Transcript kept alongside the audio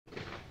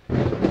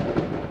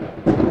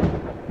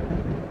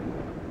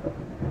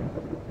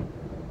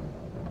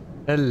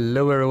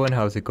Hello everyone,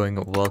 how's it going?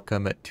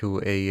 Welcome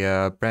to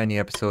a brand new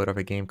episode of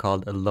a game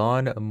called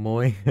Lawn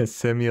Mowing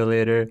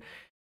Simulator.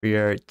 We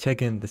are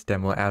checking this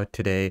demo out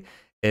today.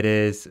 It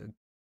is,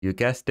 you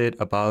guessed it,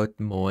 about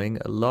mowing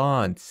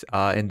lawns.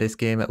 In this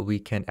game, we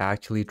can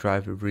actually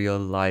drive real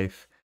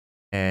life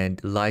and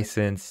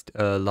licensed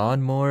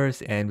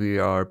lawnmowers, and we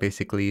are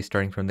basically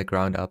starting from the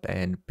ground up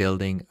and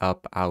building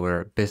up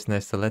our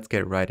business. So let's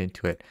get right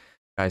into it.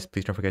 Guys,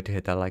 please don't forget to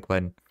hit that like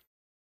button.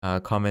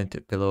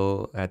 Comment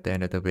below at the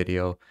end of the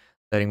video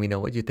letting me know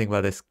what you think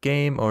about this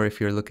game, or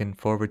if you're looking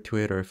forward to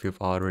it, or if you've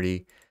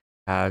already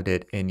had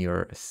it in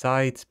your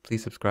sights.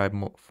 Please subscribe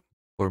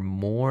for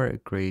more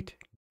great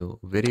new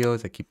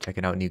videos. I keep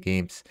checking out new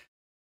games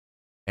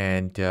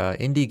and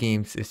indie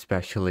games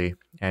especially,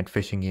 and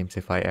fishing games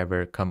if I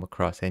ever come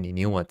across any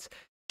new ones.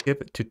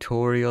 Skip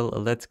tutorial.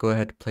 Let's go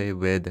ahead and play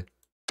with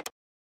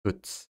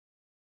Toots.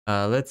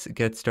 Let's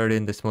get started.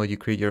 In this mode, you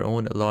create your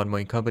own lawn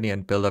mowing company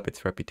and build up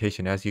its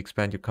reputation. As you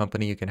expand your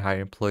company, you can hire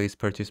employees,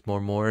 purchase more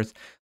mowers,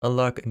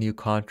 unlock new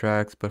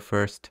contracts. But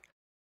first,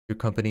 your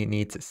company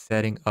needs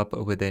setting up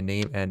with a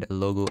name and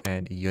logo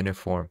and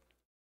uniform.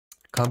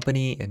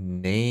 Company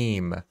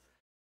name.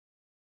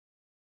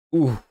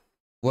 Ooh,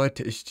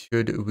 what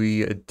should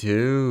we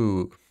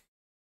do?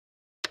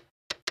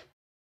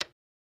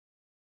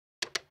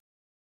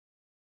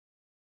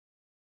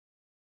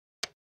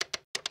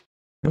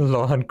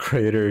 Lawn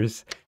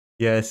Creators.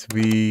 Yes,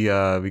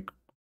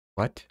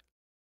 what?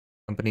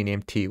 Company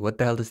name T. What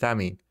the hell does that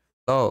mean?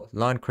 Oh,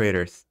 Lawn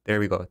Creators.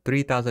 There we go.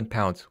 3,000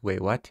 pounds. Wait,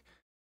 what?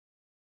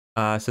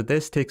 So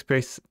this takes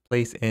place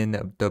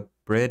in the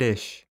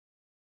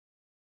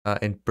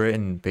in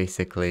Britain,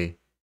 basically.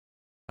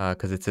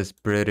 Because it says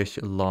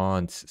British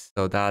lawns.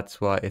 So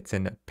that's why it's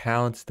in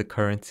pounds, the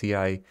currency.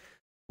 I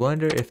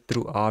wonder if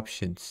through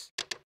options.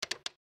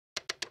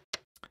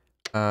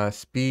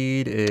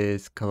 Speed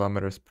is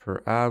kilometers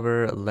per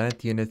hour.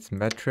 Length units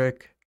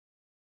metric.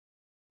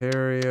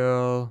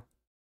 Material.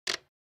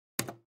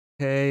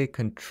 Okay,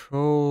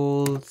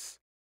 controls.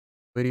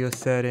 Video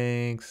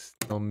settings.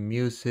 No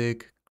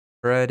music.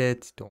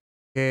 Credits. Don't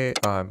care.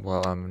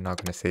 Well, I'm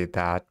not gonna say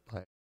that,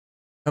 but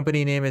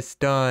company name is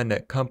done.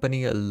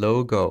 Company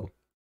logo.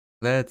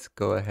 Let's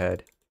go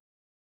ahead.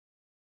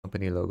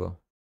 Company logo.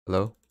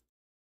 Hello?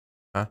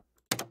 Huh?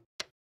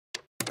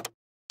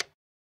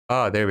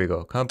 Oh, there we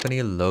go.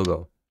 Company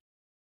logo.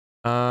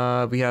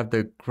 We have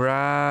the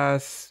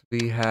grass.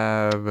 We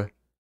have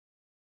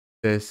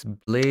this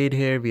blade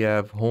here. We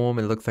have home.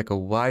 It looks like a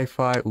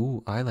Wi-Fi.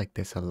 Ooh, I like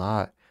this a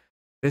lot.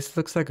 This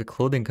looks like a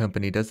clothing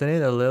company, doesn't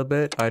it? A little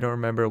bit. I don't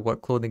remember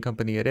what clothing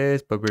company it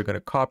is, but we're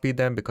gonna copy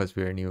them because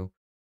we're a new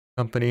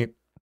company.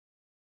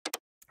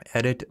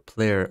 Edit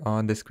player.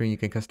 On the screen, you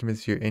can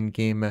customize your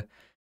in-game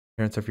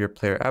appearance of your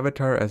player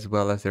avatar as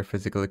well as their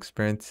physical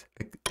appearance.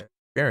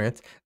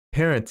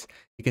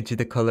 You can see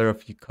the color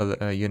of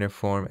your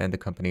uniform and the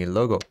company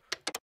logo.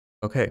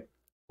 Okay.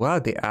 Wow,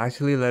 they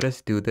actually let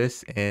us do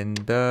this in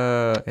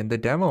the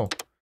demo.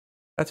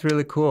 That's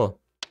really cool.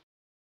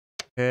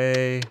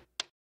 Okay.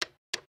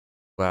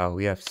 Wow,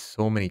 we have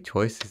so many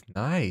choices.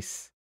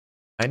 Nice.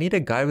 I need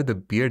a guy with a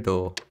beard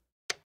though.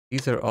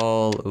 These are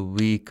all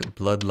weak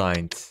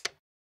bloodlines.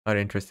 Not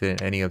interested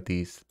in any of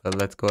these. But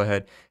let's go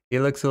ahead. He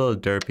looks a little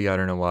derpy. I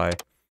don't know why.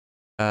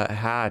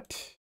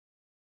 Hat.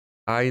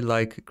 I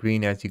like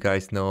green, as you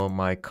guys know.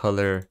 My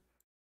color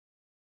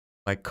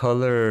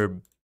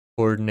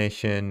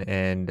coordination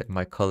and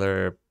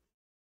the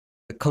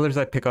colors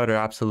I pick out are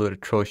absolute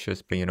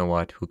atrocious, but you know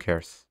what? Who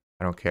cares?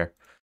 I don't care.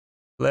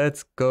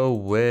 Let's go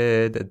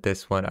with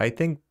this one. I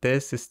think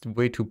this is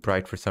way too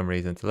bright for some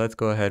reason. So let's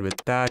go ahead with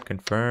that.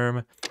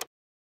 Confirm.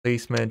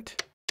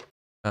 Placement.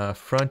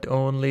 Front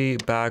only,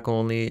 back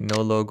only,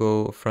 no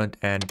logo, front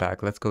and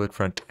back. Let's go with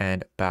front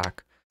and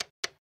back.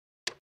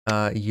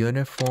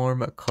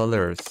 Uniform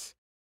colors.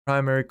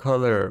 Primary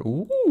color.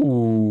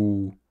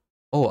 Ooh.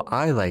 Oh,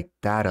 I like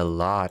that a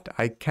lot.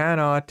 I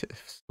cannot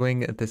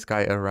swing this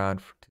guy around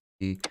to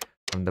see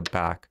from the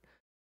back.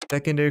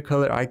 Secondary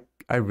color.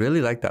 I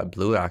really like that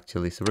blue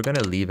actually, so we're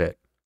gonna leave it.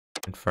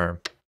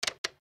 Confirm.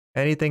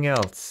 Anything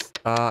else?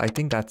 I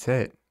think that's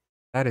it.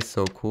 That is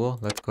so cool.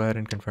 Let's go ahead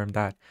and confirm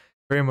that.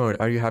 Career mode.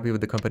 Are you happy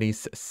with the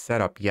company's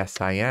setup?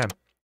 Yes, I am.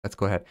 Let's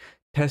go ahead.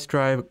 Test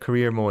drive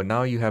career mode.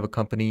 Now you have a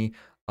company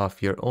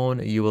of your own.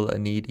 You will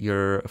need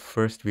your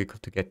first vehicle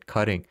to get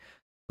cutting.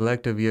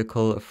 Select a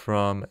vehicle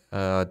from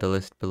the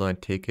list below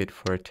and take it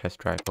for a test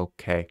drive.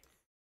 Okay.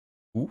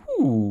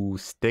 Ooh,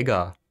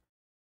 Stiga.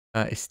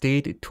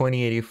 Estate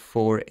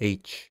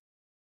 2084H.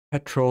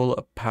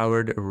 Petrol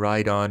powered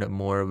ride-on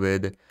mower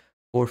with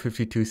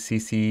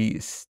 452cc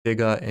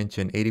Stiga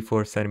engine,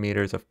 84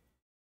 centimeter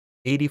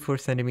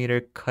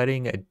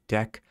cutting a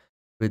deck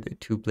with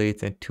 2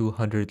 blades and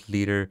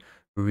 200-liter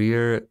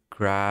rear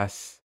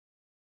grass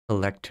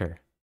collector.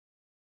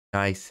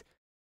 Nice.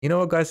 You know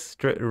what, guys?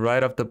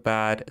 Right off the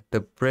bat,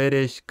 the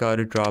British got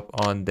a drop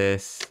on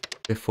this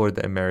before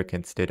the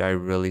Americans did. I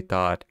really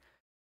thought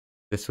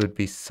this would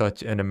be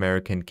such an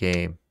American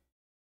game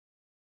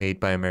made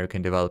by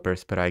American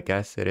developers, but I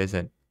guess it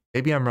isn't.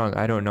 Maybe I'm wrong.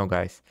 I don't know,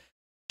 guys.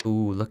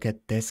 Ooh, look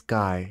at this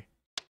guy.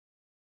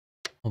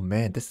 Oh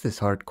man, this is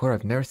hardcore.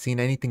 I've never seen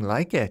anything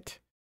like it.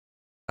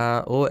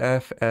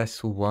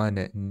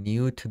 OFS1,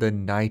 new to the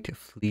night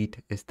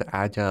fleet is the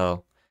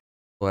Agile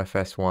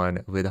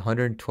OFS1 with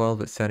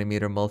 112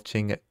 centimeter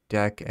mulching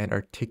deck and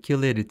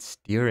articulated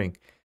steering.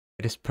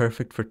 It is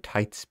perfect for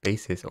tight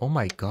spaces. Oh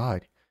my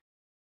god.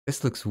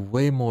 This looks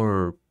way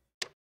more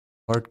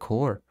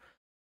hardcore.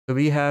 So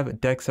we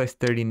have deck size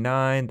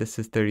 39, this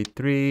is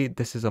 33,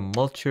 this is a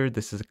mulcher,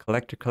 this is a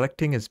collector.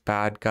 Collecting is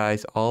bad,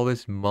 guys.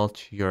 Always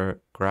mulch your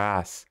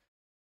grass.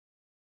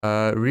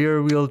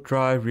 Rear wheel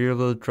drive,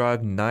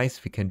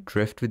 nice. We can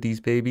drift with these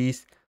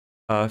babies.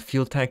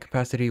 Fuel tank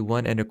capacity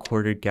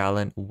 1.25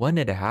 gallon,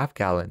 1.5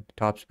 gallon.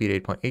 Top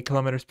speed 8.8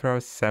 kilometers per hour,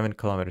 7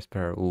 kilometers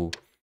per hour. Ooh,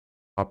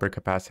 upper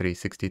capacity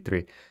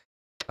 63.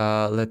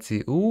 Let's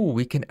see. Ooh,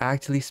 we can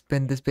actually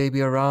spin this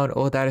baby around.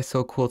 Oh, that is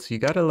so cool. So you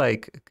gotta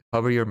like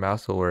hover your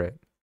mouse over it,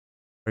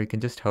 or you can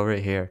just hover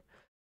it here.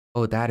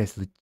 Oh, that is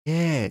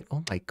legit.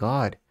 Oh my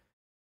god,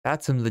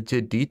 that's some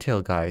legit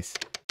detail, guys.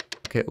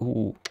 Okay.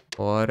 Ooh,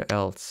 what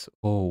else?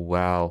 Oh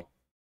wow.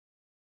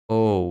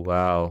 Oh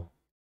wow.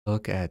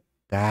 Look at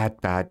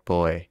that bad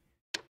boy.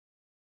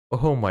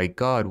 Oh my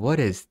god, what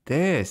is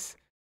this?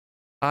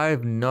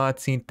 I've not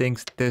seen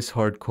things this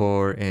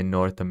hardcore in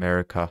North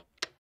America.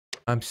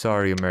 I'm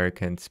sorry,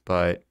 Americans,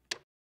 but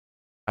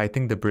I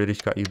think the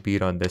British got you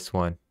beat on this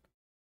one.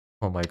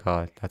 Oh my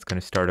god, that's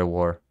gonna start a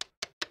war.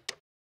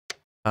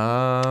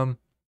 Um,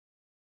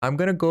 I'm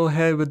gonna go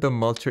ahead with the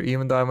mulcher,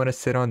 even though I'm gonna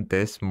sit on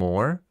this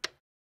more.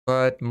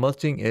 But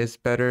mulching is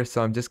better,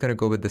 so I'm just gonna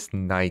go with this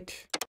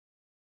knight.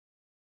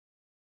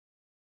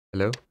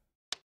 Hello?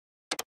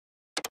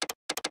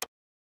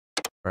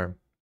 Firm.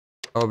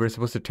 Oh, we're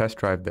supposed to test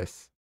drive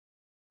this.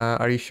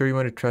 Are you sure you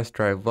want to test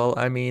drive? Well,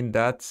 I mean,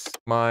 that's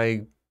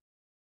what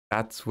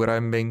that's what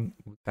I've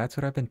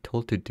been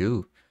told to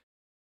do.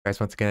 Guys,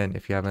 once again,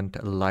 if you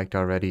haven't liked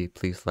already,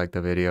 please like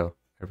the video.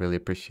 I really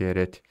appreciate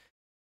it.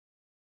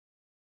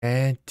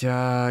 And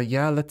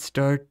yeah, let's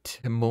start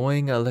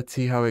mowing. Let's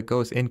see how it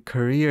goes. In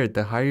career,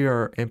 the higher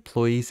your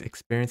employee's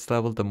experience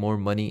level, the more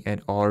money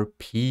and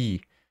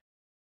RP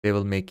they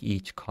will make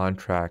each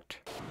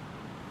contract.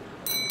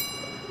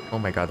 Oh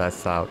my god,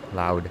 that's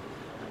loud.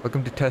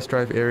 Welcome to test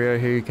drive area.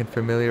 Here you can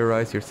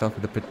familiarize yourself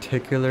with a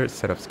particular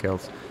set of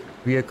skills.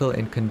 Vehicle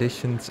in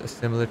conditions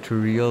similar to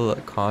real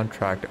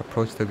contract.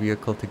 Approach the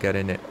vehicle to get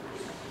in it.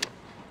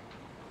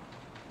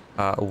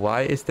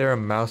 Why is there a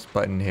mouse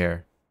button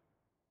here?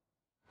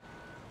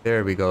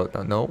 There we go.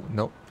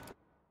 No.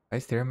 Why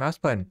is there a mouse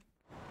button?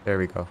 There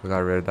we go. We got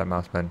rid of that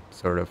mouse button,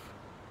 sort of.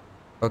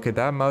 Okay,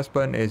 that mouse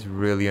button is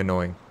really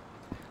annoying.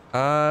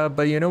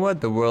 But you know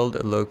what? The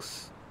world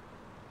looks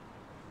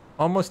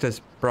almost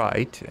as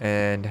bright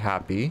and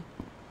happy.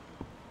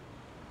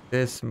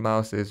 This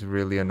mouse is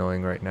really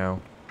annoying right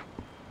now.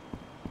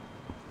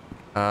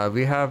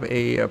 We have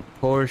a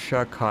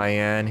Porsche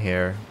Cayenne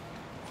here.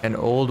 An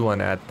old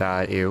one at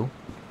that, ew.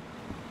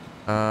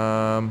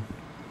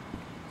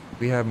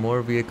 We have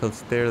more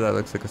vehicles there. That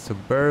looks like a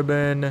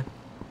Suburban.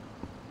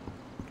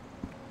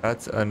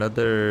 That's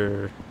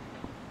another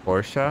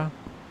Porsche.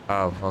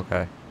 Oh,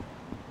 okay.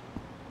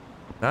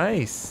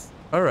 Nice.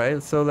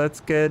 Alright, so let's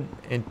get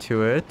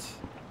into it.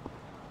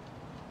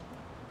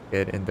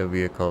 Get in the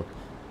vehicle.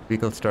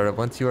 Vehicle startup.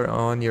 Once you are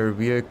on your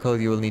vehicle,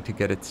 you will need to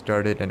get it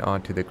started and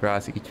onto the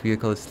grass. Each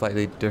vehicle is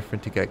slightly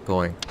different to get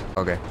going.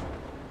 Okay.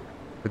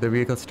 With the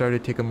vehicle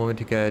started, take a moment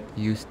to get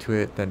used to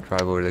it, then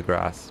drive over the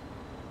grass.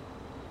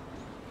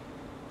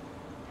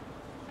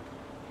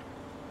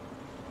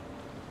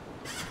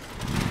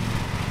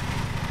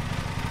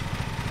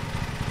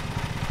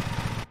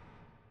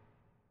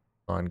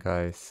 Hold on,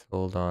 guys.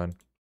 Hold on.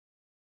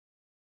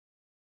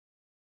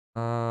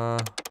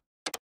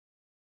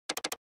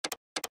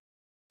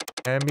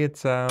 Ambient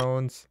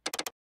sounds.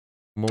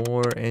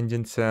 More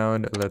engine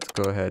sound. Let's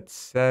go ahead.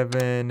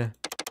 7.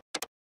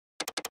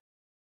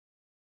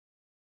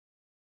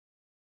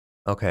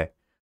 Okay.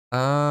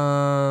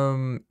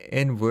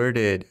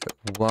 Inverted.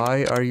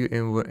 Why are you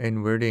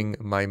inverting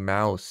my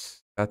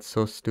mouse? That's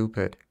so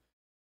stupid.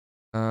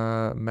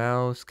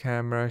 Mouse,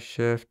 camera,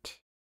 shift.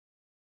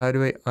 How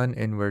do I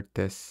uninvert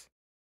this?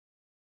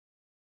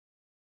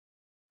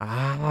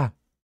 Ah!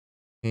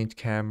 Change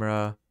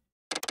camera.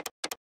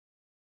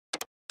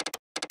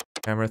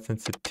 Camera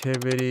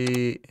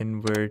sensitivity.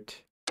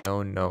 Invert.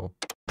 No.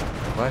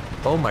 What?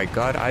 Oh my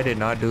god, I did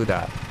not do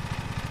that.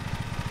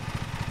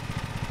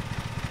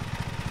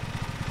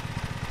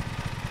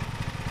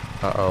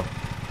 Uh-oh.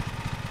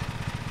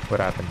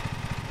 What happened?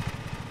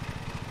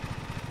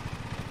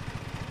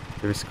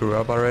 Did we screw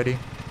up already?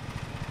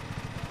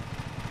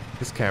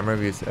 This camera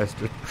view is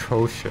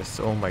atrocious.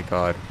 Oh my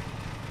god.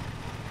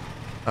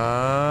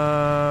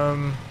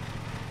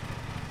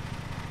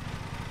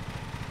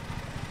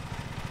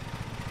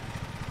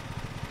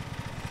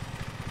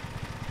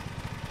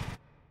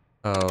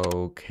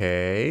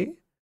 Okay.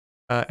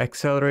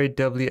 Accelerate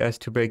WS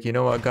to brake. You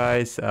know what,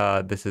 guys?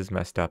 This is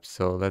messed up.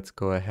 So let's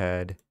go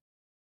ahead.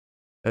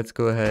 Let's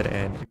go ahead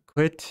and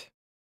quit.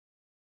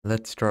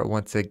 Let's start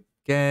once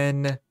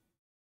again.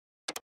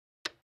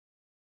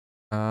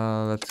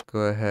 Let's go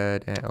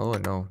ahead and oh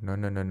no, no,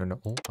 no, no, no, no.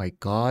 Oh my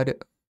God.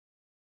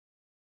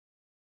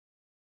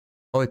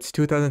 Oh, it's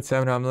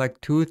 2007. I'm like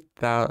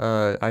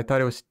 2000. I thought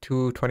it was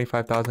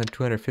 225,000,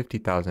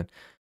 250,000.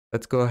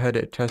 Let's go ahead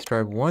and test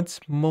drive once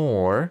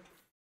more.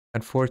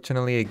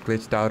 Unfortunately, it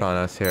glitched out on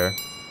us here.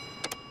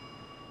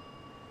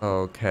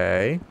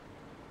 Okay.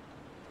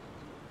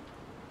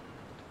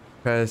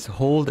 Press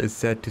hold is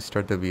set to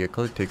start the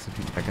vehicle. It takes a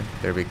few seconds.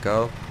 There we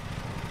go.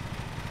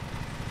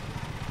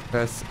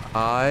 Press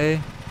I.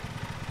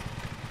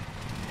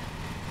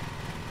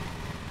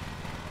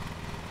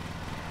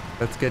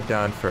 Let's get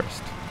down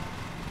first.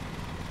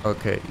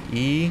 Okay,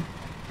 E.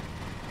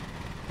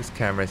 This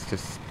camera is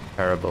just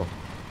terrible.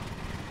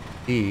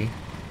 E.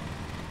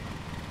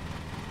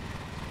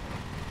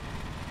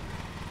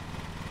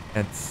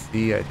 And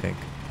C, I think.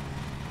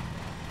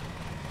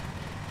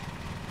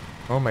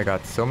 Oh my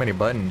God, so many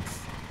buttons.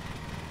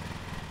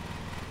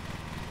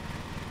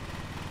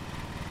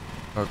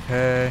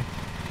 Okay.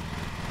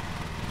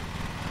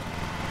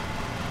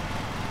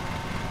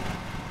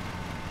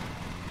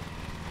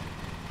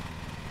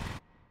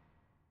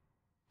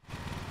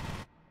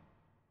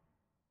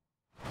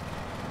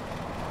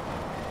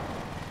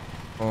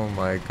 Oh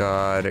my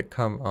God,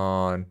 come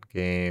on,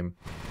 game.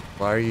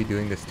 Why are you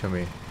doing this to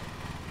me?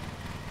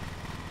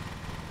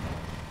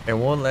 It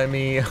won't let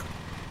me.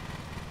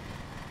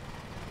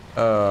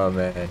 Oh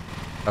man.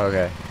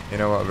 Okay. You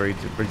know what? We're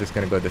just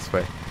gonna go this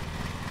way.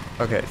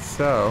 Okay,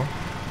 so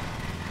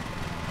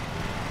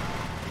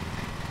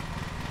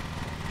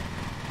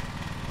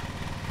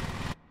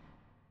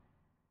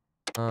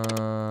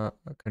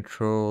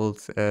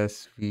controls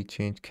SV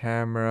change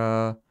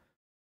camera.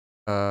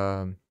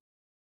 Um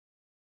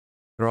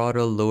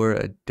Throttle lower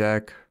a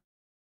deck.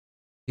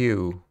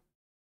 Q.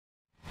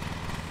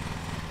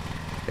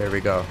 There we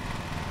go.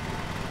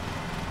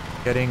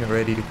 Getting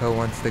ready to go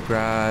once on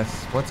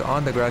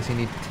the grass, you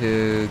need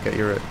to get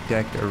your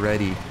deck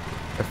ready.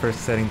 The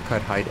first setting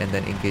cut height and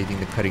then engaging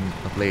the cutting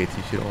blades.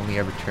 You should only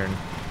ever turn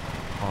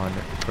on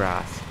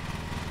grass.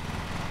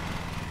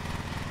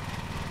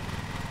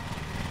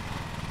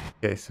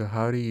 Okay, so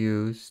how do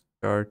you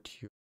start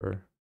your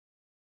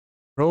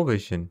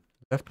provision?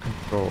 Left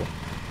control.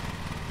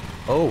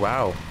 Oh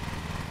wow.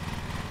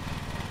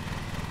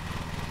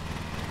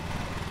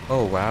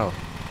 Oh wow.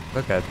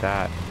 Look at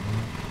that.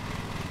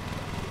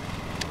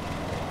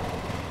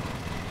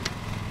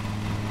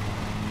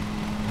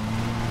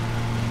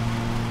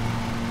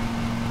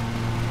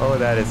 Oh,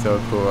 that is so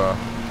cool.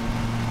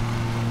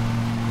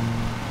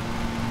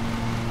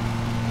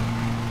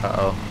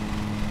 Uh-oh.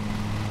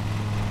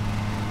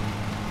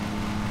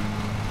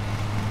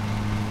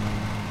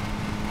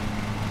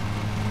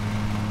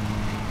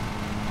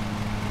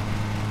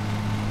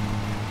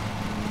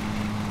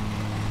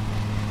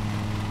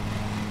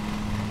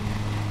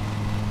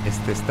 Is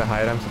this the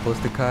height I'm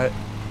supposed to cut?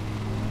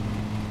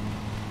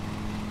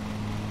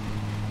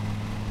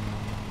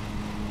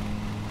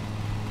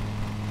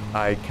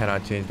 I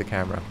cannot change the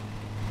camera.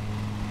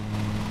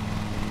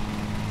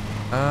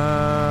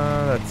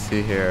 Let's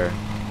see here.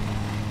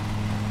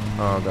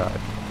 Oh god.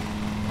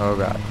 Oh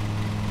god.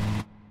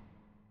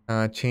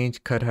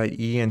 Change cut height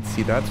E and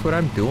C. That's what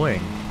I'm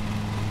doing.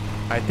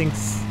 I think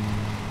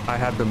I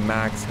have the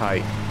max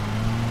height.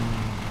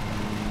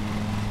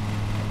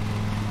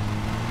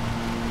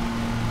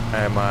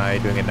 Am I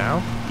doing it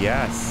now?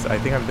 Yes, I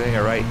think I'm doing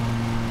it right.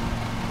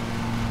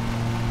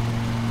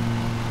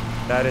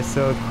 That is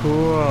so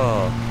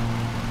cool.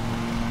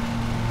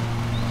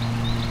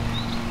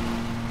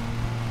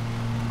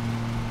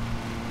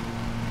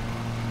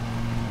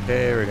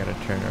 Okay, we're gonna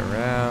turn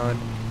around.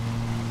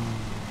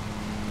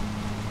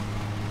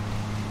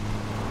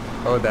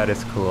 Oh, that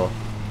is cool.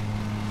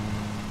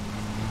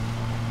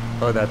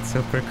 Oh, that's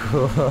super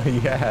cool.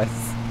 Yes.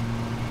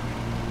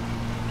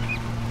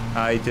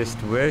 I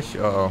just wish.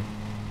 Uh-oh.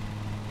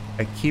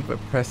 I keep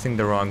pressing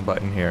the wrong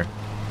button here.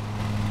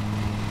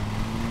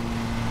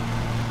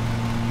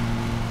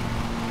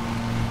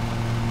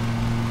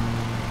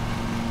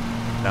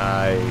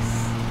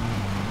 Nice.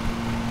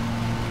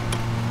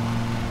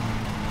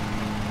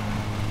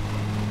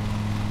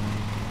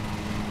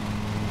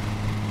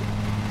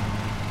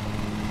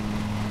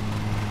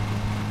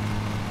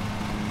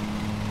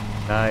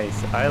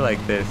 Nice. I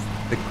like this.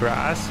 The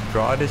grass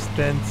draw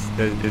distance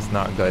is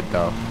not good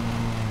though.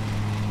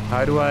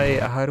 How do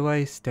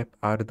I step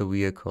out of the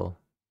vehicle?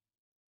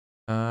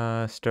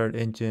 Start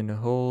engine,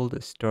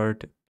 hold,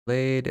 start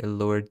blade,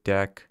 lower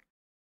deck,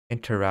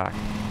 interact.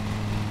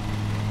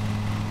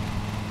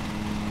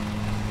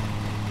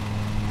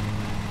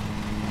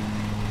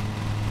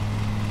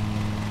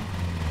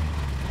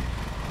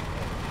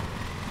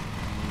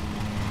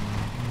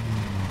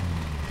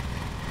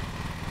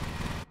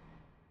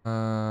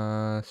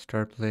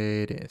 Start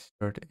blade,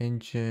 start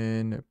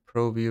engine,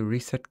 pro view,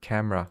 reset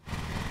camera.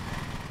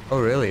 Oh,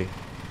 really?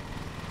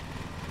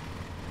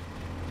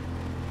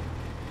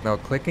 No,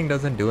 clicking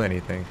doesn't do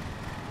anything.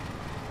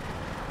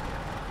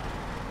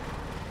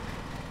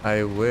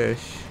 I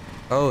wish.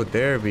 Oh,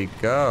 there we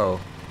go.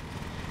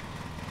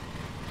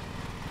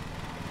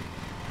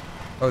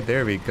 Oh,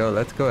 there we go.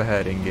 Let's go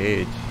ahead,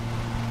 engage.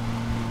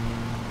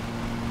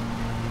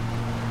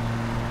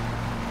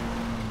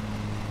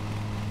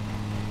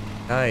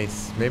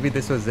 Nice. Maybe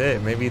this was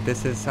it. Maybe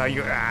this is how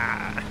you...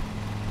 Ah!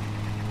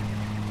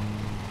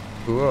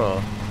 Cool.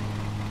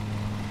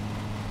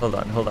 Hold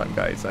on,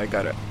 guys. I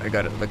gotta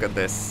look at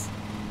this.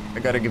 I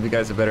gotta give you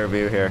guys a better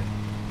view here.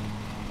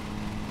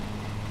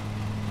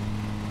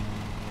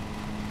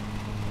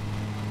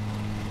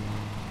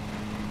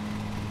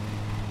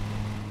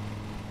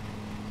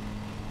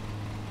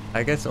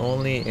 I guess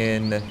only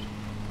in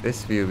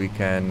this view we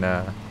can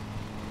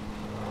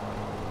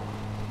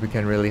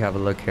really have a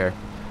look here.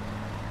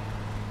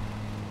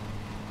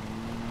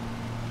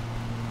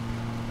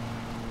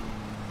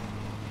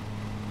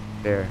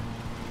 There.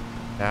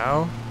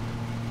 Now,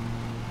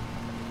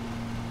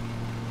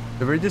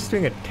 so we're just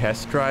doing a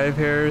test drive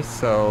here,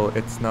 so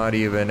it's not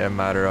even a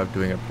matter of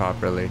doing it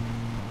properly.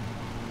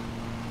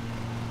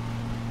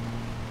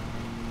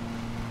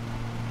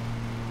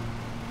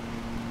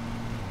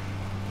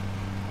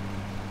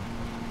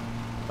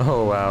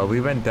 Oh wow,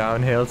 we went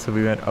downhill, so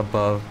we went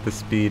above the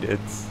speed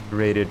it's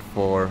rated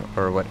for,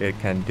 or what it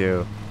can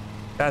do.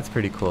 That's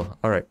pretty cool.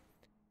 All right,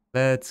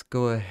 let's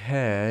go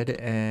ahead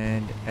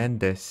and end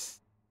this.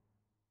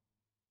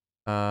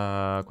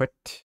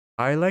 Quit.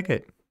 I like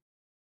it.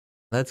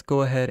 Let's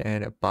go ahead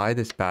and buy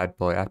this bad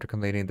boy. After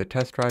completing the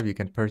test drive, you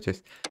can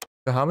purchase.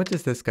 So how much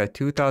is this guy?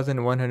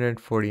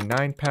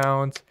 2,149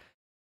 pounds.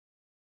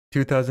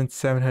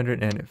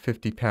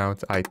 2,750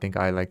 pounds. I think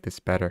I like this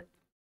better.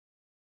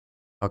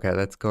 Okay,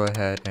 let's go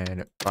ahead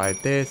and buy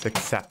this.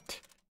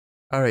 Accept.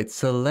 All right,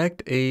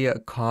 select a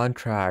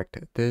contract.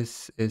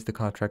 This is the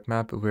contract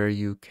map where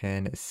you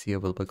can see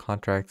available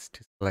contracts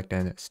to select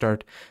and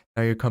start.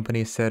 Now your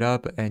company is set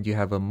up and you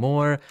have a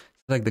more.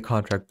 Select the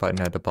contract button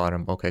at the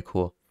bottom. Okay,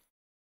 cool.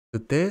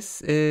 So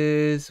this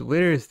is,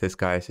 where is this,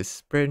 guys?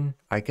 It's Britain.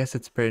 I guess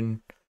it's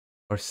Britain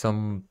or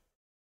some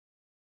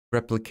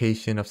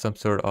replication of some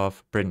sort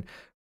of Britain.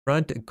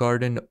 Front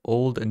garden,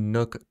 old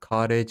nook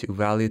cottage,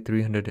 value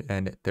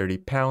 330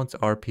 pounds,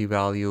 RP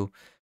value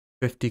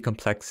 50,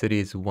 complexity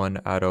is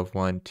 1 out of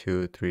 1,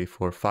 2, 3,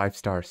 4, 5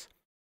 stars.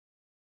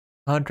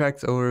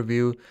 Contracts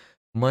overview,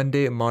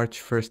 Monday,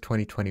 March 1st,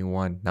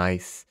 2021.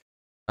 Nice.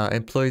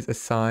 Employees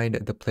assigned,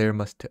 the player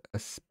must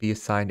be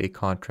assigned a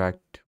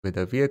contract with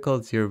a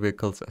vehicle, 0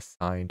 vehicles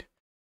assigned.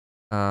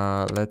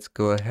 Let's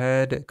go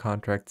ahead.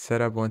 Contract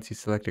setup. Once you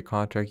select a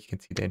contract, you can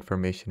see the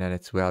information and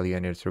its value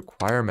and its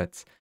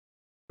requirements.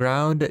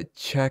 Ground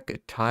check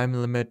time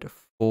limit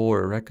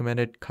 4.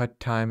 Recommended cut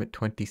time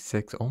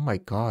 26. Oh my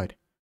god.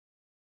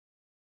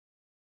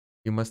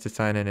 You must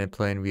assign an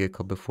employee and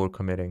vehicle before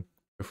committing,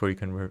 before you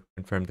can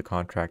confirm the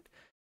contract.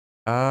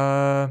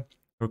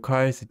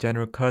 Requires a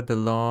general cut. The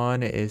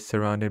lawn is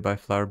surrounded by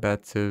flower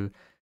beds, so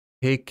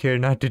take care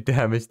not to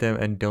damage them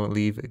and don't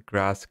leave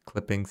grass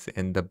clippings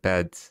in the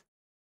beds.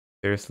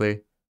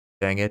 Seriously?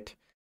 Dang it.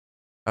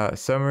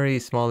 Summary,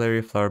 small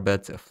area flower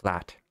beds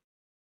flat.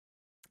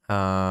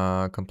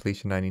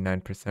 Completion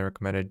 99%,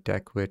 recommended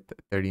deck width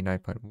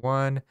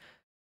 39.1.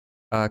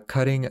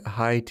 Cutting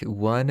height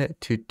 1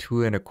 to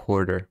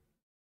 2.25.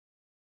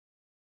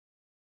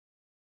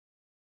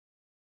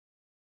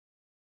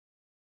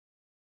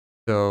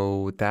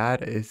 So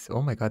that is,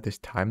 oh my god, there's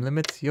time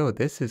limits? Yo,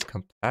 this is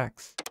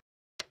complex.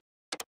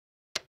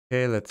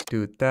 Okay, let's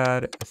do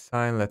that.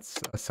 Assign, let's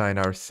assign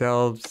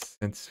ourselves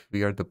since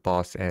we are the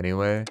boss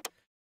anyway.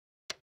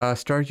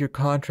 Start your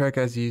contract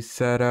as you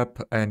set up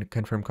and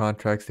confirm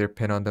contracts. Their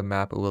pin on the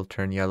map will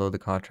turn yellow. The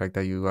contract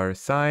that you are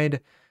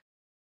assigned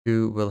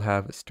to will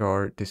have a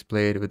star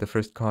displayed. With the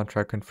first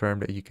contract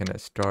confirmed, you can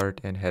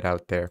start and head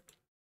out there.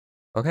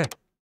 Okay,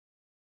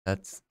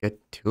 let's get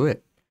to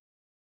it.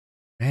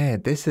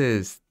 Man, this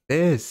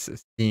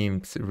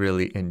seems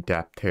really in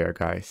depth here,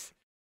 guys.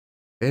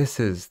 This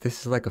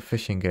is like a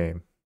fishing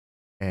game.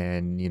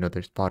 And you know,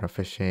 there's bottom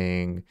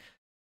fishing,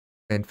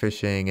 fin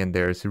fishing, and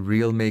there's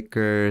reel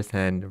makers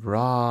and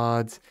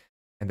rods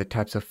and the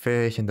types of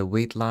fish and the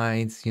weight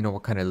lines, you know,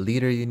 what kind of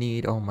leader you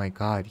need. Oh my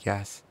god,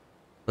 yes.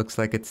 Looks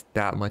like it's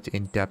that much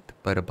in depth,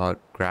 but about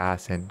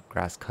grass and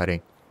grass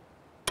cutting.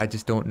 I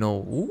just don't know.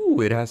 Ooh,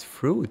 it has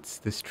fruits,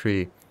 this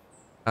tree.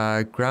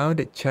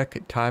 Ground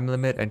check time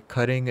limit and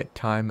cutting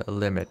time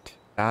limit.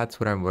 That's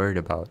what I'm worried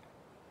about.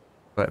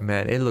 But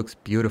man, it looks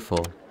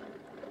beautiful.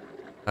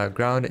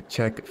 Ground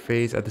check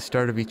phase. At the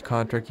start of each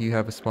contract, you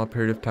have a small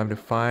period of time to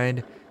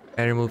find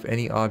and remove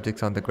any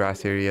objects on the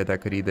grass area that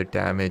could either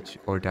damage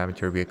or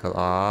damage your vehicle.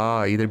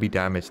 Either be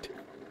damaged.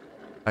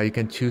 You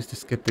can choose to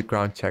skip the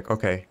ground check.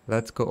 Okay,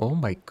 let's go. Oh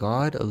my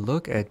god,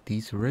 look at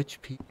these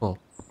rich people.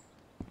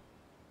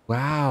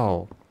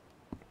 Wow.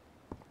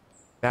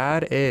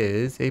 That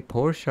is a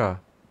Porsche.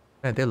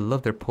 Man, they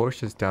love their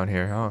Porsches down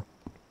here, huh?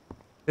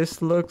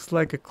 This looks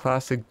like a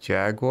classic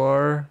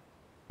Jaguar.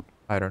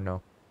 I don't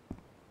know.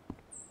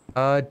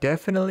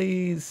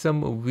 Definitely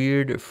some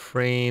weird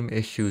frame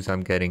issues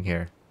I'm getting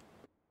here.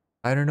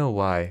 I don't know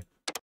why.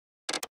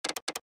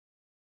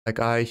 Like,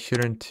 I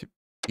shouldn't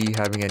be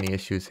having any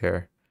issues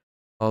here.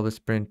 Always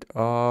sprint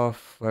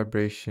off,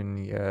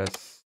 vibration,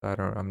 yes.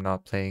 I'm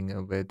not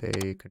playing with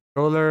a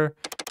controller.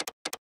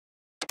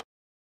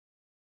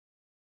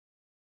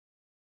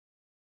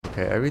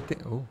 Okay,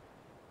 everything, oh,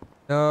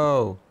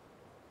 no.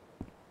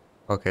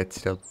 Okay, it's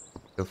still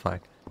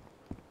fine.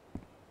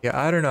 Yeah,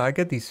 I don't know, I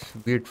get these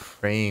weird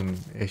frame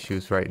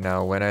issues right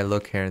now when I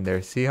look here and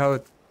there. See how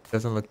it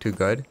doesn't look too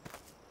good?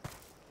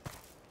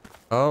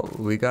 Oh,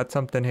 we got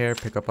something here,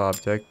 pick up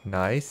object,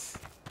 nice.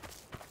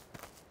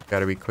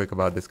 Gotta be quick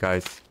about this,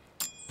 guys.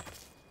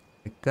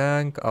 I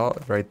think, oh,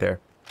 right there.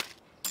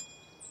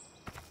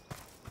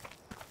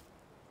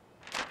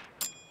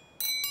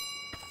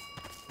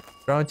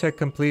 Ground check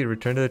complete.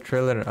 Return to the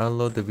trailer and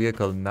unload the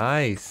vehicle.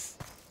 Nice.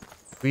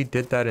 We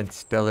did that in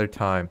stellar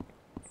time.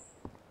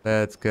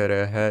 Let's get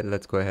ahead.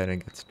 Let's go ahead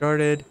and get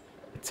started.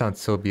 It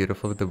sounds so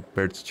beautiful with the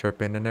birds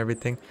chirping and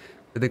everything.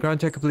 With the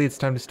ground check complete, it's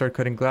time to start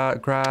cutting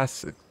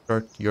grass.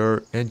 Start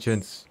your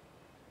engines.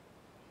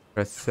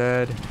 Press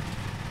Z.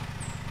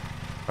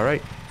 All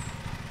right.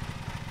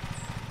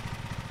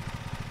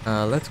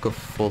 Let's go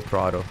full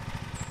throttle.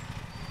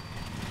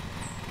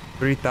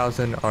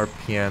 3,000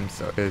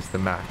 RPMs is the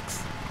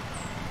max.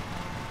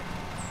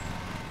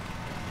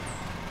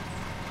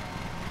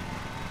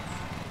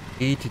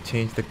 E to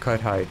change the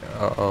cut height.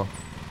 Uh-oh.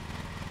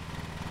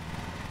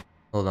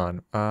 Hold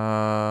on.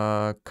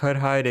 Cut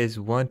height is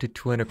 1 to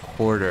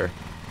 2.25.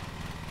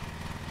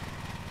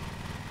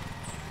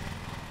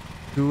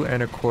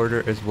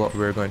 2.25 is what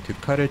we're going to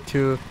cut it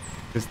to,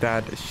 because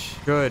that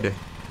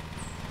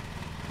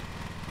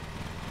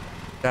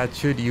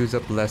should use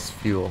up less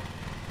fuel.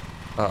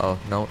 Uh-oh.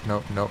 No.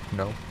 Don't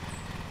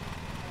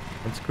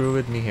screw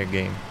with me here,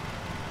 game.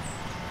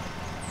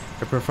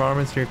 The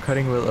performance you're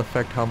cutting will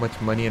affect how much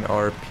money and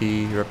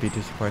RP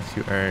repetition points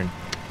you earn.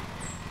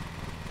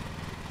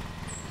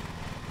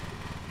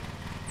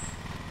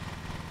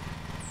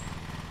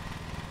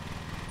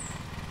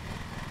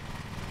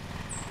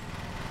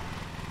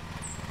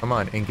 Come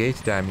on,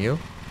 engage, damn you.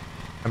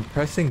 I'm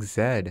pressing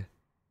Z.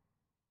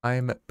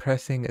 I'm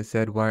pressing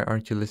Z. Why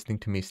aren't you listening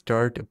to me?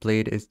 Start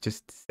blade is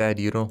just Z.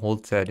 You don't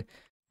hold Z. And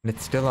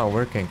it's still not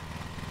working.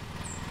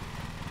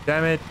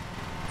 Damn it.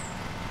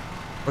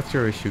 What's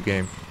your issue,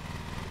 game?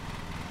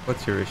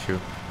 What's your issue?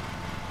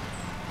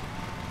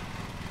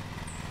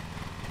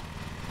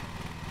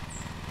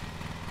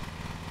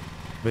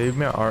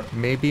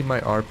 Maybe my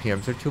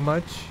RPMs are too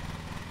much.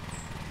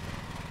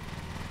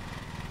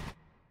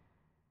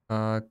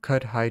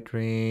 Cut height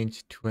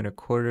range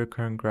 2.25.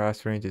 Current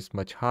grass range is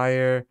much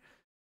higher.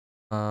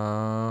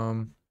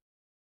 Oh,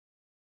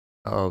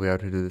 we have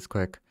to do this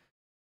quick.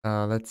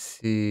 Let's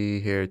see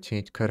here.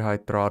 Change cut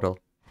height throttle.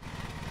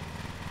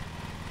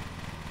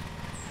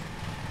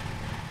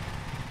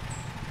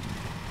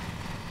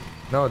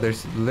 No,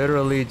 there's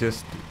literally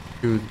just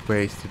 2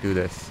 ways to do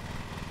this.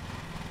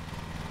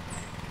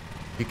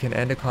 You can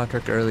end a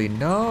contract early.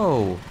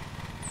 No!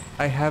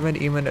 I haven't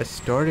even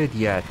started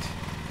yet.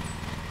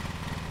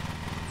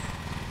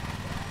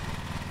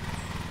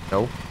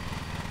 Nope.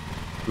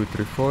 2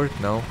 3/4.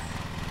 No.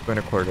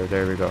 2.25.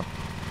 There we go.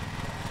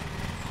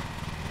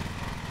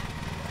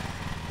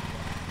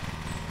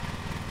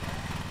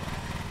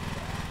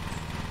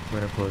 Two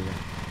and a quarter.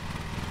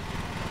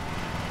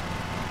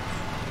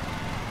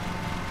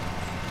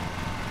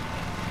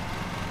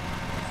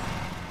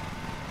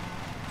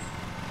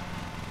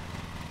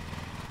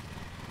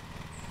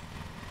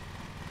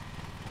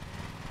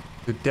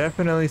 So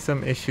definitely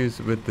some issues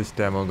with this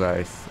demo,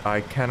 guys.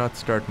 I cannot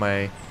start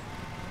my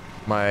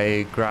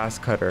grass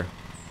cutter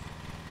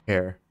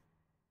here.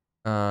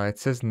 It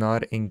says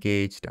not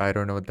engaged. I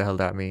don't know what the hell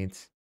that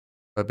means.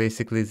 But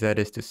basically Z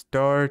is to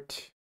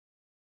start.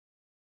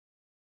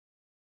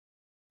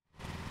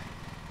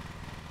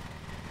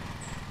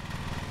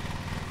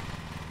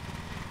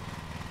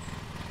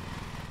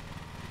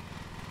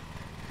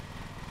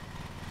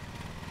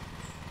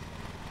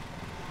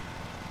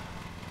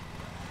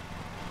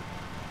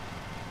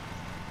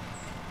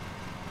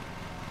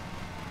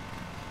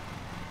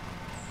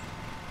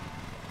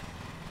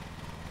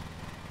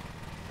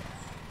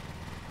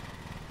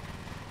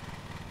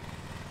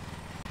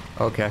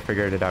 Okay, I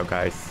figured it out,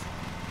 guys.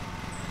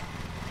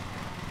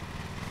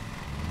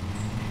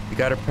 You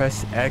gotta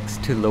press X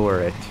to lower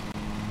it.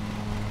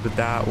 But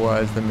that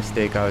was the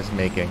mistake I was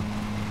making.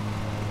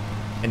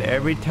 And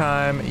every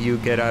time you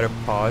get out of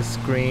pause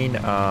screen,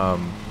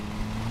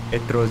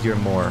 it throws your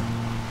more.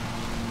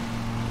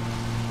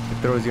 It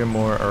throws your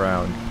more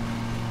around.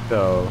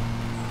 So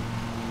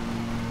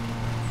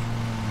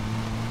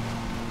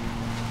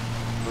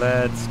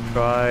let's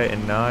try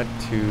and not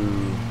to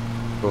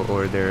go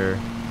over their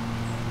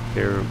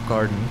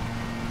garden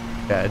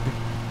bed.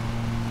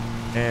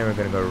 And we're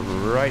gonna go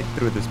right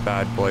through this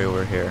bad boy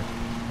over here.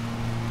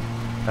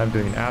 I'm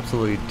doing an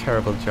absolutely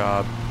terrible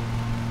job,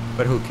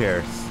 but who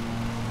cares?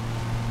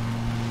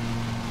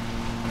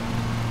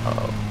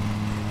 Uh-oh.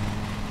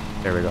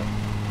 There we go.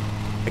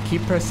 I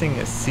keep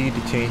pressing C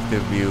to change the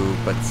view,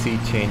 but C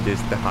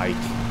changes the height.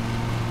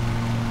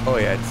 Oh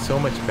yeah, it's so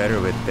much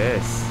better with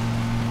this.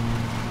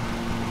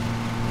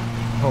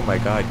 Oh my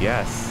god,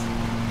 yes.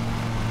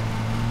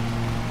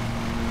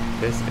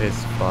 This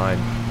is fun.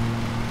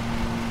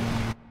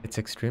 It's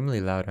extremely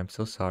loud. I'm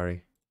so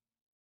sorry.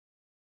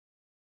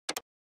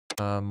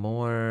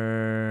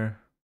 More...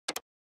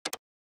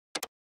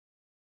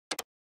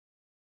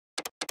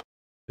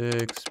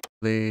 6,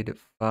 blade,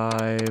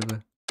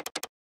 5,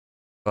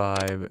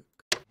 5,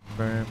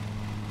 confirm.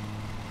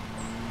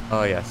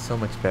 Oh yeah, so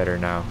much better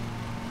now.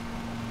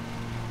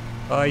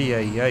 Ay,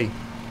 ay, ay.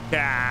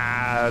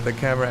 Yeah, the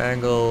camera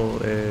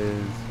angle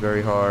is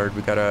very hard.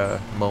 We gotta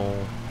mow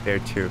there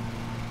too.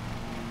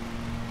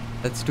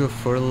 Let's do a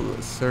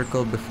full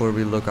circle before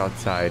we look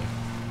outside.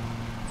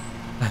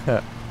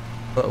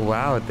 But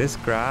wow, this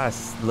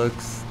grass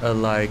looks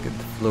like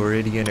the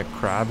Floridian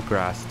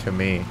crabgrass to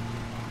me.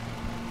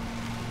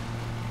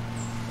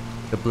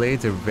 The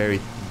blades are very,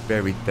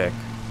 very thick.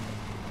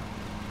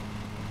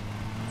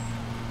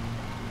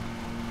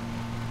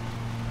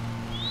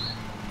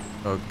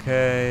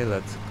 Okay,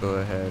 let's go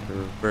ahead,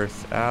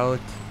 reverse out.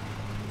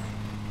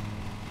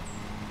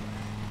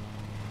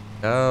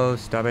 No,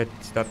 stop it.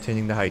 Stop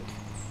changing the height.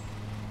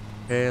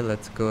 Okay,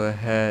 let's go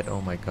ahead. Oh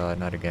my god,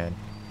 not again.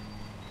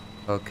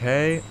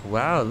 Okay,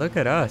 wow, look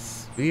at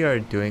us. We are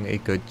doing a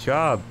good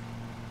job.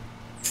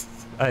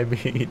 I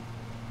mean,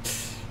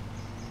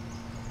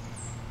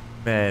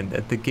 man,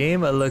 the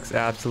game looks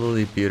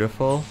absolutely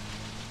beautiful,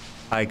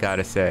 I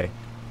gotta say.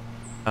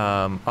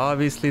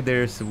 Obviously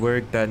there's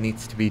work that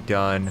needs to be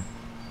done,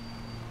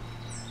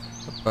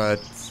 but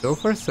so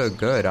far so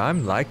good.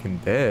 I'm liking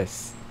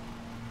this.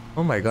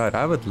 Oh my god,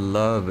 I would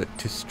love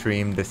to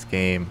stream this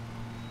game.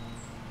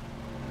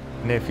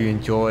 And if you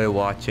enjoy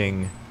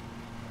watching,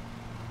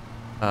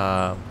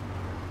 if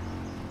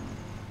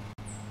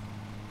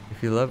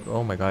you love,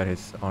 oh my god,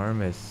 his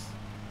arm is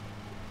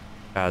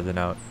spazzing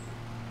out.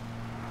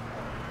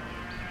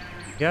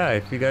 Yeah,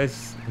 if you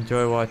guys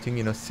enjoy watching,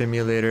 you know,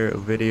 simulator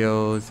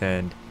videos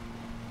and,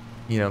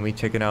 you know, me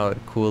checking out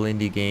cool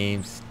indie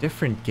games,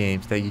 different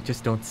games that you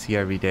just don't see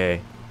every day.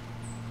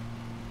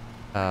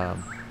 I'd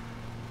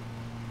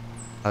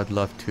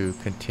love to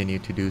continue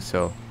to do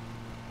so.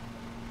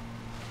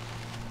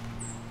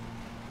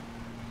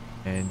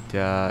 And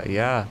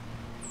yeah,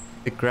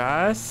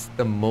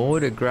 the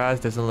mowed grass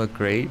doesn't look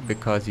great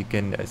because you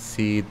can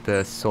see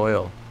the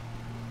soil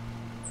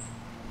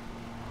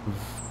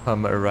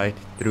come right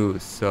through.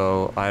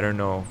 So I don't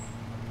know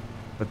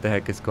what the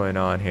heck is going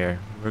on here.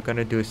 We're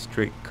gonna do a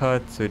straight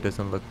cut so it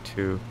doesn't look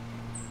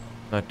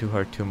not too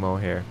hard to mow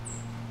here.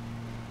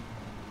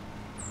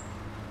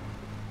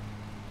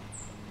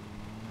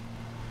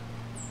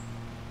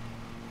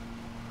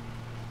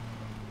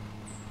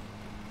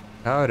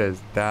 How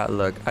does that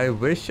look? I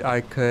wish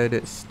I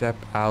could step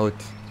out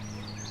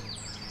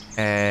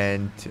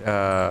and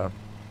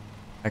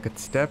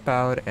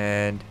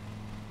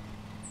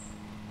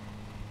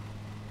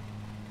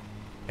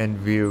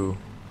view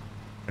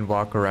and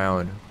walk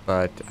around,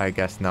 but I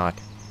guess not.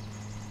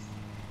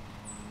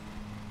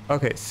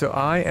 Okay, so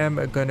I am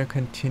gonna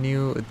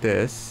continue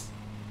this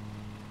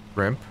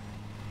rimp.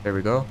 There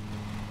we go.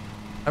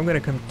 I'm gonna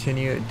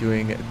continue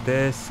doing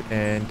this,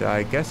 and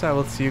I guess I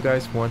will see you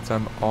guys once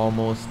I'm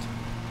almost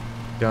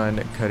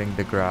done cutting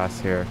the grass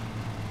here.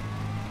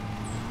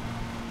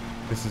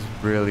 This is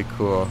really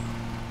cool.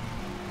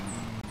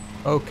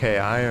 Okay,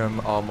 I am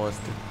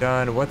almost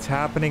done. What's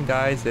happening,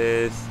 guys,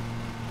 is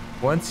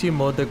once you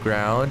mow the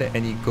ground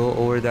and you go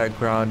over that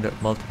ground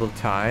multiple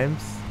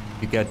times,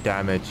 you get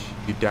damage.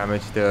 You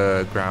damage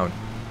the ground.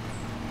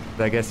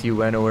 So I guess you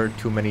went over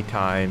too many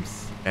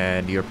times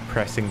and you're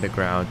pressing the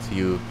ground.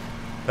 So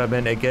I've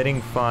been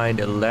getting fined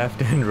left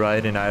and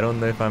right, and I don't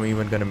know if I'm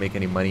even gonna make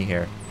any money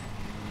here.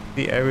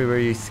 See, everywhere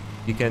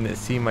you can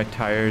see my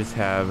tires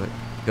have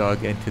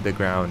dug into the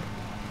ground.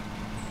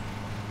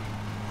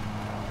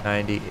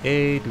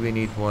 98, we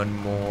need one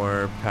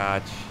more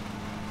patch.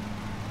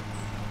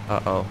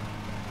 Uh-oh,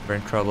 we're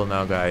in trouble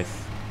now, guys.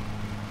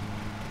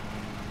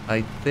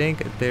 I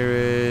think there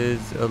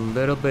is a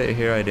little bit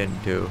here I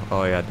didn't do.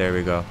 Oh yeah, there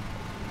we go.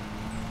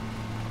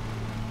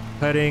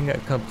 Cutting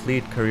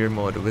complete career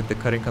mode. With the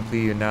cutting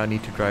complete, you now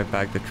need to drive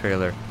back the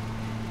trailer.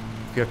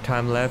 If you have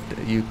time left,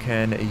 you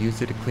can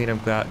use it to clean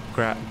up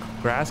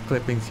grass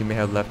clippings you may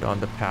have left on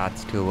the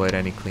paths to avoid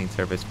any clean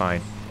surface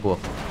fine. Cool.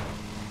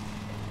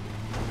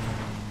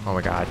 Oh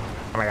my god.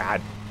 Oh my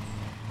god.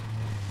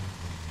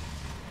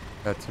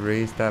 Let's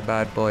raise that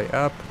bad boy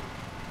up.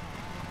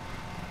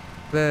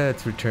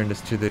 Let's return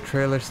this to the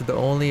trailer. So the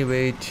only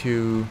way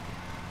to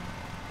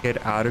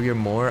get out of your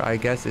mower, I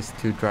guess, is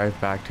to drive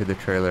back to the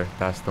trailer.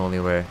 That's the only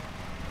way.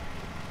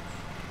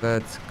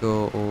 Let's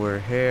go over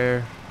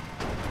here.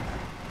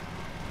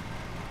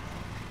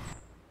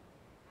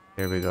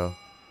 There we go.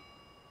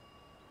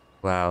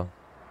 Wow.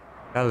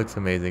 That looks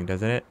amazing,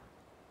 doesn't it?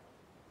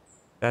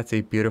 That's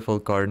a beautiful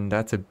garden.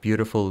 That's a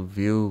beautiful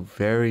view.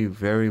 Very,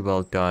 very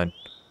well done,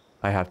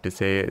 I have to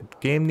say.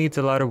 Game needs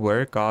a lot of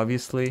work,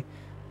 obviously.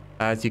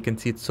 As you can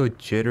see, it's so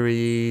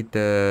jittery.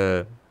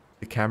 The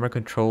camera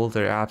controls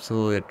are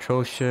absolutely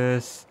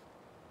atrocious.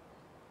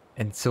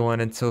 and so on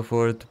and so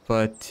forth.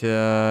 But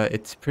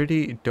it's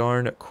pretty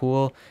darn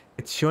cool.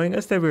 It's showing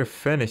us that we're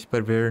finished,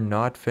 but we're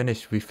not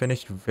finished. We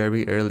finished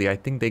very early. I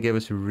think they gave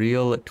us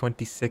real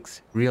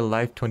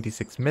life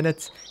 26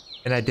 minutes,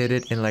 and I did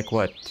it in like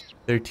what,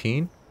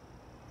 13?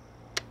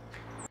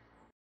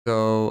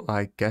 So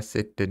I guess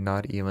it did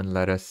not even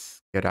let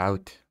us get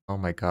out. Oh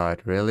my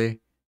god,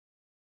 really?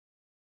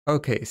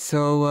 Okay,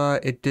 so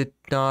it did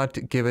not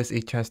give us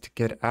a chance to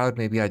get out.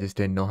 Maybe I just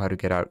didn't know how to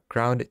get out.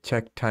 Ground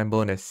check time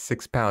bonus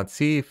 £6.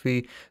 See if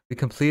we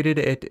completed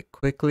it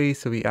quickly,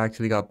 so we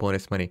actually got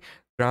bonus money.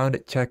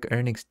 Ground check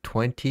earnings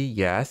 20,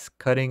 yes.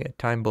 Cutting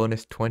time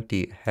bonus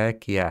 20,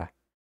 heck yeah.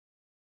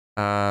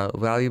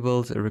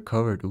 Valuables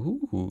recovered.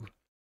 Ooh.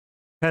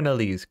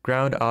 Penalties.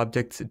 Ground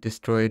objects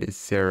destroyed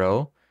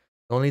 0.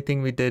 The only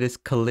thing we did is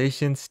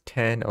collisions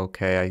 10.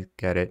 Okay, I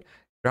get it.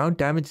 Ground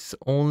damage is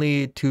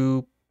only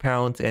 £2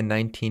 and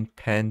 19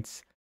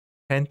 pence.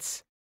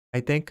 I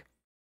think.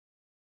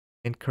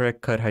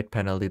 Incorrect cut height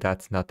penalty,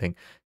 that's nothing.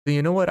 So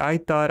you know what? I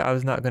thought I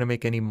was not gonna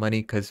make any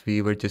money because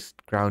we were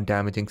just ground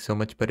damaging so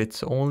much, but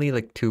it's only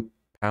like £2.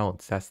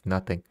 That's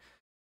nothing.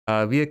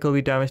 Vehicle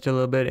we damaged a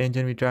little bit,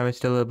 engine we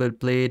damaged a little bit,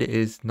 blade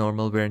is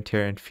normal wear and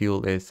tear, and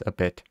fuel is a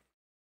bit.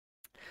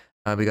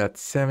 We got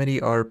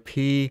 70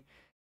 RP,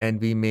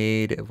 and we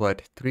made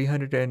what,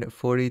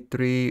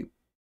 £343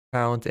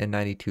 and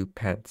 92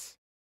 pence.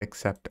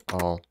 Accept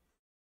all.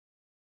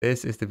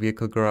 This is the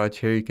vehicle garage.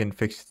 Here you can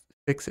fix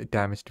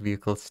damaged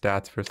vehicle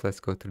stats. First, let's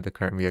go through the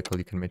current vehicle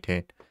you can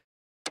maintain.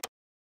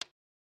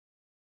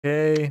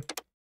 Okay.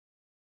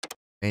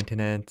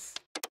 Maintenance.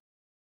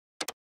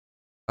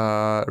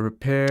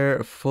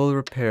 Repair, full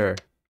repair.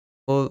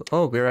 Oh,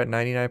 we're at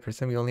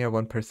 99%. We only have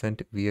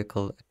 1%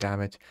 vehicle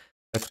damage.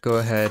 Let's go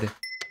ahead.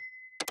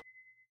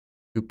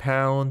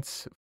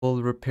 £2.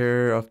 Full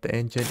repair of the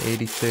engine,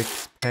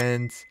 86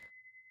 pence.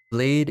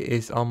 Blade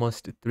is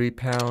almost £3.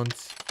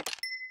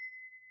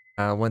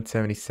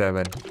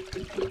 177.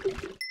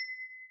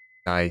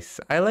 Nice.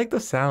 I like the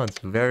sounds.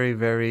 Very,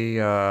 very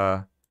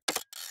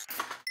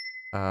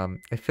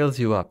it fills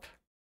you up.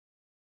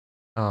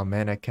 Oh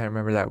man, I can't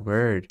remember that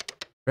word.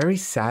 Very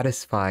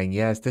satisfying.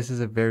 Yes, this is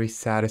a very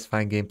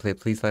satisfying gameplay.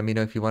 Please let me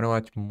know if you want to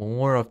watch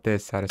more of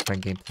this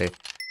satisfying gameplay.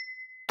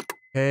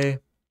 Okay.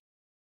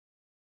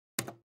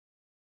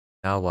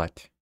 Now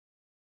what?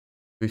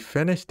 We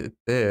finished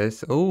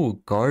this. Oh,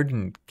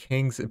 garden.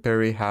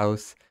 Kingsbury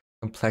house.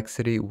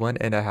 Complexity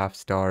 1.5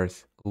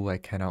 stars. Oh, I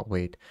cannot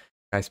wait.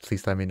 Guys,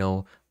 please let me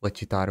know what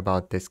you thought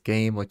about this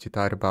game, what you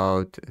thought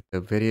about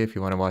the video. If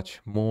you want to watch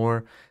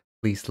more,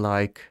 please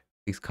like,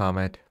 please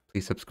comment,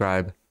 please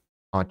subscribe.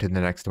 On to the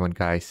next one,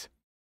 guys.